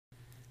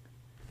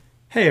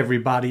Hey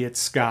everybody, it's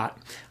Scott.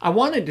 I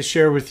wanted to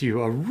share with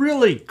you a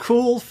really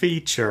cool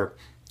feature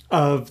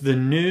of the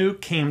new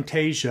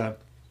Camtasia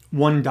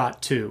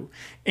 1.2.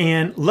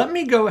 And let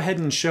me go ahead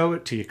and show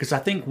it to you because I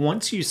think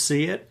once you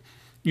see it,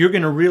 you're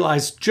going to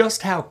realize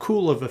just how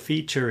cool of a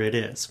feature it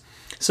is.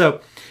 So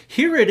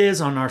here it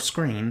is on our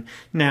screen.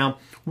 Now,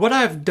 what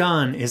I've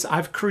done is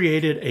I've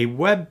created a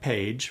web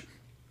page,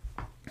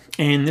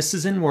 and this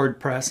is in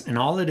WordPress, and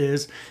all it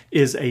is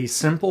a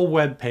simple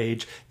web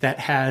page that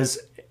has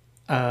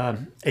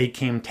a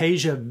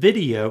Camtasia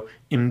video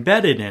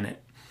embedded in it.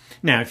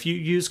 Now, if you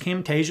use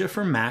Camtasia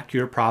for Mac,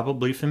 you're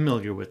probably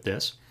familiar with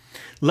this.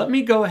 Let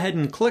me go ahead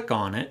and click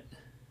on it,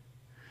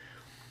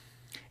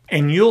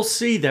 and you'll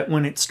see that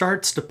when it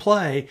starts to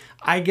play,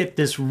 I get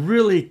this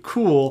really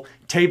cool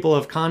table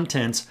of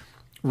contents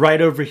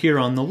right over here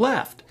on the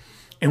left.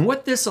 And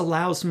what this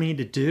allows me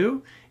to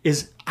do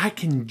is I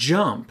can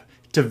jump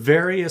to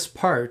various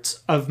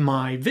parts of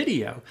my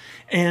video.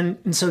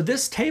 And so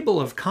this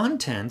table of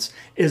contents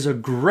is a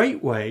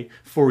great way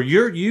for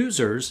your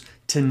users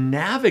to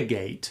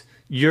navigate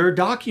your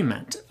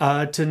document,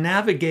 to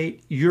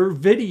navigate your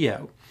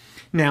video.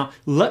 Now,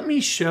 let me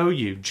show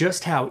you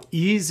just how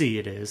easy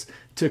it is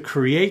to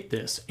create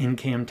this in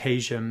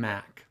Camtasia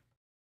Mac.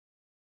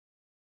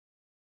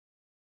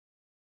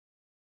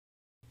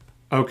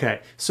 Okay,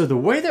 so the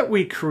way that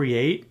we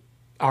create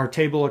our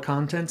table of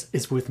contents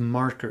is with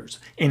markers,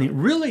 and it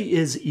really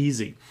is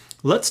easy.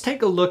 Let's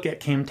take a look at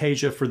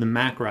Camtasia for the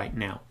Mac right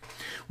now.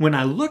 When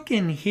I look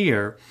in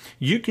here,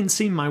 you can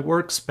see my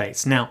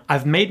workspace. Now,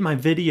 I've made my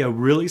video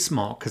really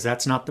small because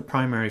that's not the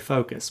primary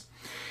focus.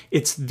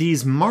 It's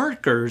these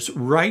markers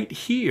right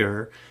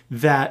here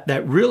that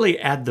really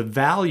add the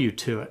value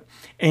to it.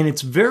 And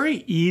it's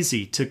very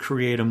easy to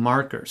create a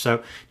marker.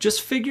 So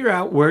just figure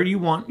out where you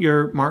want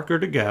your marker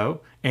to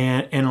go,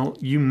 and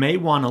you may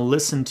want to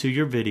listen to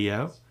your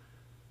video.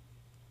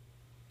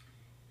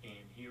 And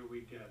here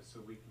we go. So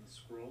we can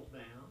scroll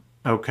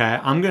down. Okay,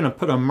 I'm going to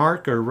put a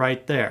marker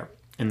right there.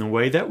 And the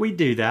way that we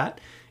do that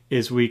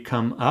is we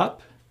come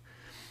up,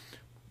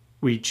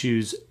 we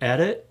choose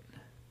Edit,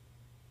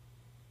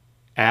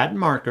 Add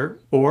Marker,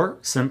 or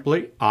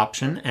simply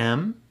Option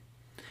M,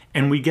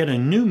 and we get a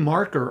new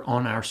marker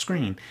on our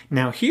screen.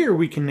 Now here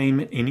we can name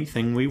it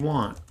anything we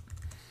want,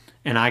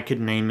 and I could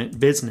name it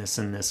Business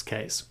in this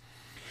case.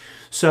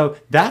 So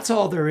that's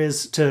all there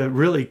is to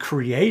really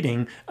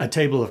creating a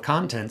table of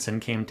contents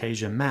in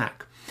Camtasia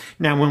Mac.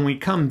 Now when we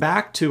come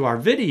back to our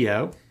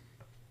video,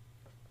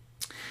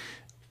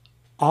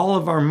 all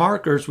of our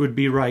markers would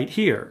be right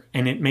here,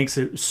 and it makes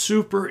it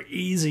super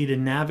easy to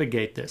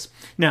navigate this.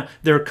 Now,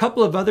 there are a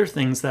couple of other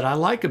things that I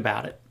like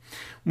about it.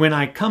 When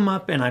I come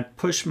up and I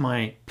push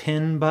my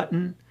pin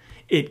button,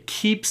 it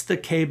keeps the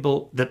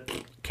table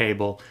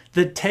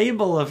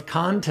of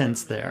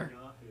contents there.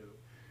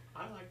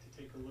 I like to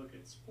take a look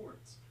at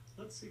sports.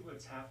 Let's see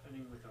what's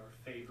happening with our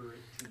favorite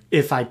team.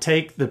 If I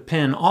take the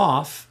pin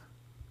off,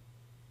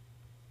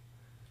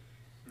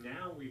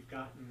 now we've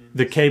gotten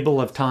the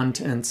table of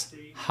contents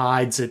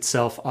hides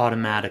itself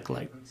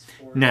automatically.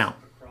 Now,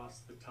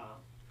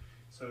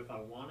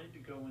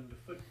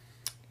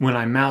 when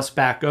I mouse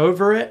back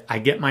over it, I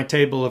get my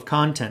table of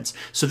contents.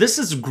 So this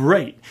is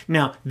great.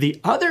 Now, the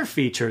other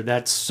feature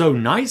that's so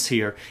nice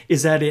here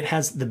is that it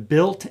has the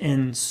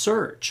built-in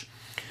search.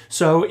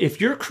 So if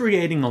you're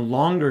creating a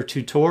longer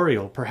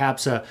tutorial,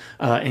 perhaps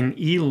an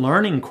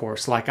e-learning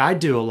course like I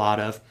do a lot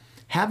of,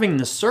 having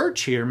the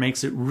search here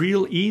makes it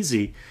real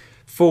easy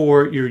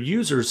for your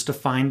users to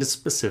find a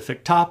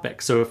specific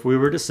topic. So if we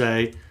were to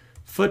say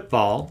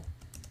football,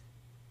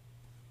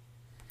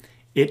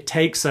 it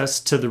takes us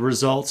to the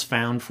results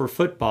found for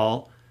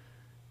football,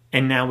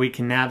 and now we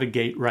can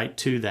navigate right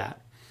to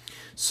that.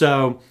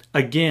 So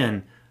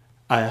again,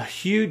 a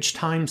huge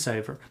time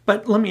saver.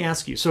 But let me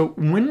ask you, so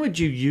when would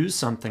you use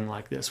something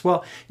like this?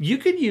 Well, you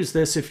could use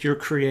this if you're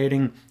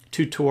creating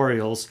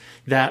tutorials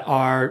that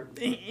are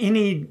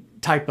any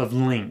type of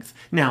length.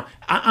 Now,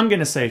 I'm going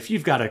to say if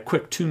you've got a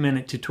quick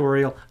 2-minute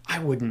tutorial, I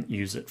wouldn't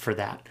use it for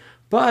that.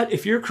 But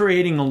if you're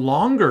creating a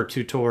longer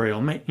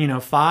tutorial,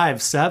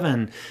 5,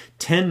 7,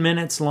 10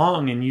 minutes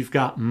long, and you've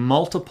got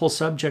multiple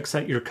subjects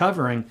that you're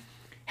covering,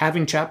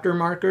 having chapter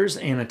markers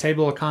and a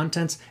table of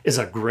contents is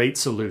a great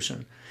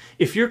solution.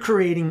 If you're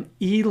creating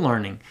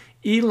e-learning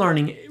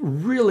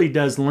really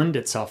does lend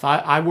itself.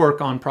 I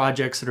work on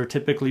projects that are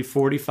typically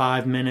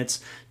 45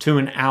 minutes to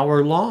an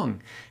hour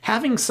long.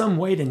 Having some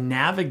way to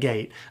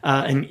navigate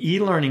an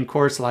e-learning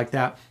course like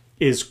that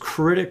is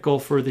critical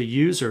for the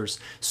users.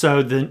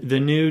 So the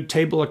new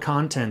table of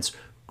contents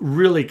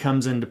really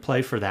comes into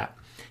play for that.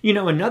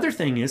 Another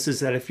thing is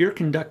that if you're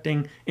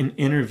conducting an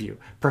interview,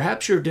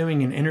 perhaps you're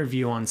doing an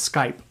interview on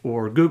Skype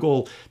or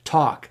Google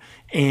Talk,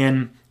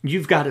 and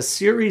you've got a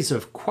series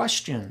of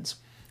questions.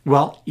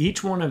 Well,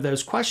 each one of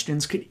those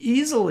questions could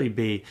easily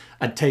be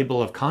a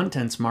table of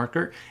contents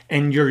marker,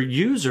 and your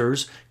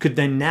users could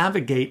then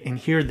navigate and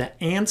hear the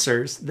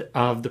answers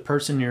of the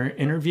person you're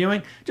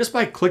interviewing just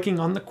by clicking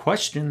on the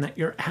question that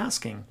you're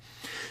asking.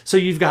 So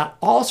you've got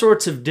all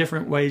sorts of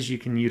different ways you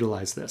can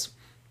utilize this.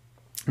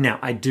 Now,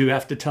 I do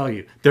have to tell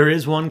you, there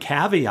is one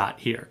caveat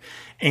here,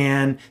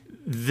 and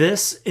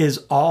this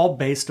is all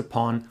based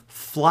upon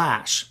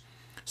Flash.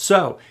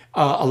 So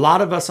a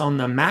lot of us on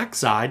the Mac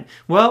side,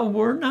 well,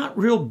 we're not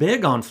real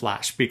big on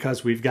Flash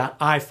because we've got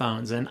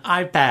iPhones and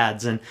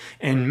iPads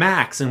and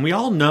Macs, and we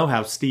all know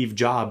how Steve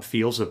Jobs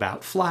feels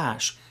about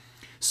Flash.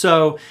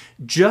 So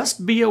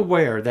just be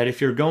aware that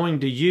if you're going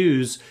to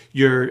use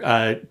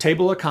your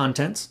table of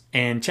contents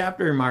and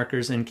chapter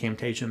markers in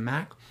Camtasia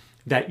Mac,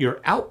 that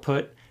your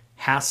output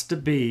has to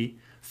be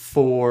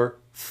for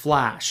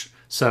Flash.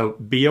 So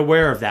be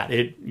aware of that.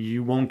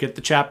 You won't get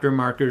the chapter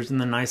markers and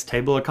the nice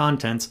table of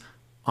contents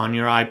on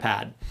your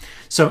iPad.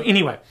 So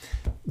anyway,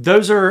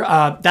 that's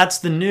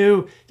the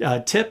new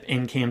tip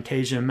in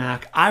Camtasia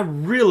Mac. I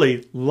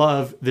really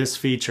love this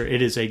feature.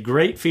 It is a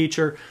great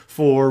feature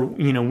for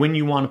when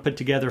you want to put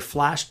together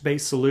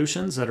Flash-based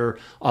solutions that are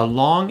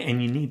long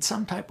and you need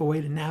some type of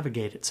way to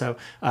navigate it. So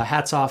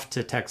hats off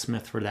to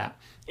TechSmith for that.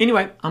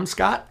 Anyway, I'm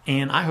Scott,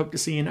 and I hope to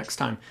see you next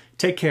time.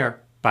 Take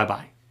care.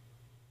 Bye-bye.